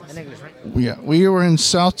In English, right? Yeah, we were in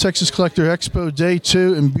South Texas Collector Expo Day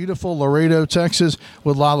 2 in beautiful Laredo, Texas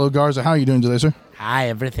with Lalo Garza. How are you doing today, sir? Hi,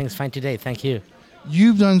 everything's fine today. Thank you.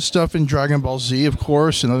 You've done stuff in Dragon Ball Z, of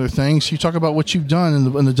course, and other things. Can you talk about what you've done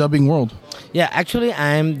in the dubbing world? Yeah, actually,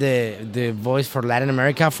 I'm the voice for Latin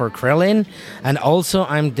America for Krillin, and also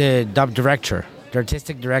I'm the dub director, the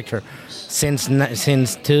artistic director. Since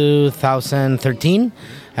 2013,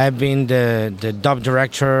 I've been the dub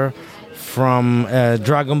director from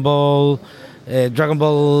Dragon Ball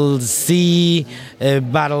Z,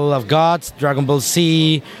 Battle of Gods, Dragon Ball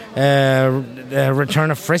Z,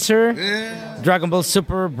 Return of Freezer, Dragon Ball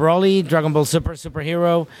Super Broly, Dragon Ball Super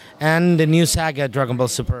Superhero, and the new saga Dragon Ball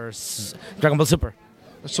Super.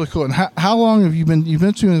 That's so cool. And how long have you been? You've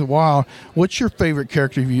been doing it a while. What's your favorite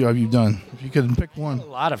character have you done? If you could pick one. A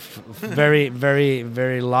lot of very, very,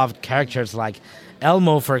 very loved characters like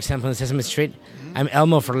Elmo, for example, in Sesame Street. I'm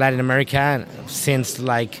Elmo for Latin America since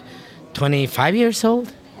like 25 years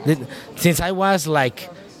old. Since I was like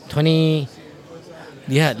 20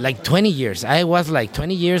 years. I was like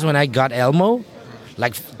 20 years when I got Elmo,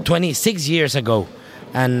 like 26 years ago.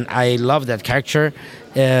 And I love that character.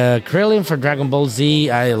 Krillin for Dragon Ball Z,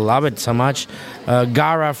 I love it so much.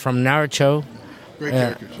 Gaara from Naruto. Great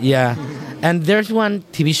characters. Yeah. And there's one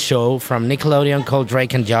TV show from Nickelodeon called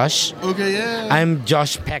Drake and Josh. Okay, yeah. I'm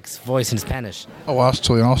Josh Peck's voice in Spanish. Oh, wow, that's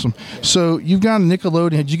totally awesome. So you've got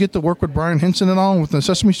Nickelodeon. Did you get to work with Brian Henson at all with the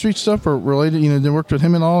Sesame Street stuff, or related? Did you work with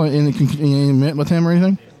him at all, and you met with him or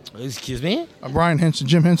anything? Excuse me? Brian Henson,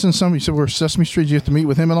 Jim Henson. Somebody said we're Sesame Street. Did you have to meet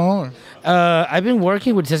with him at all? Or? I've been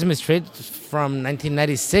working with Sesame Street from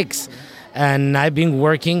 1996, and I've been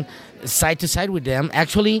working side to side with them.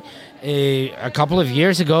 Actually, a couple of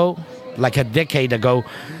years ago, like a decade ago,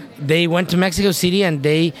 they went to Mexico City and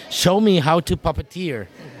they showed me how to puppeteer.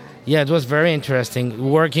 Yeah, it was very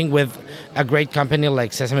interesting working with a great company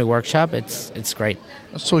like Sesame Workshop. It's great.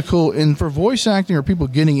 That's totally cool. And for voice acting, or people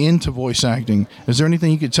getting into voice acting, is there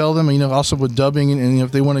anything you could tell them? Also with dubbing, and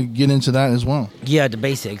if they want to get into that as well. Yeah, the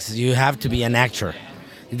basics. You have to be an actor.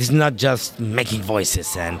 It is not just making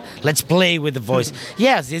voices and let's play with the voice.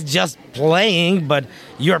 Yes, it's just playing, but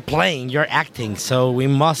you're playing, you're acting. So we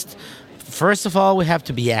must, first of all, we have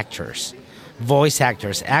to be actors. Voice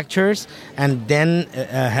actors, and then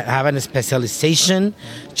have a specialization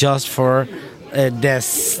just for the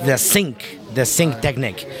sync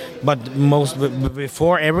technique. But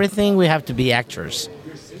before everything, we have to be actors.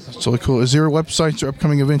 That's totally cool. Is there websites or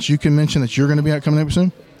upcoming events you can mention that you're going to be coming up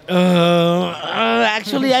soon?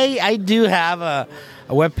 Actually, I do have a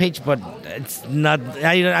webpage, but it's not.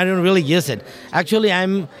 I don't really use it. Actually,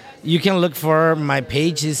 You can look for my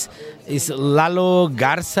page is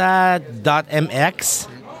lalogarza.mx,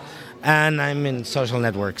 and I'm in social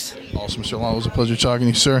networks. Awesome, Mr. Lalo. It was a pleasure talking to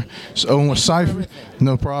you, sir. This is Owen with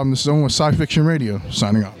no problem. This is Owen with Sci Fiction Radio,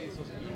 signing off.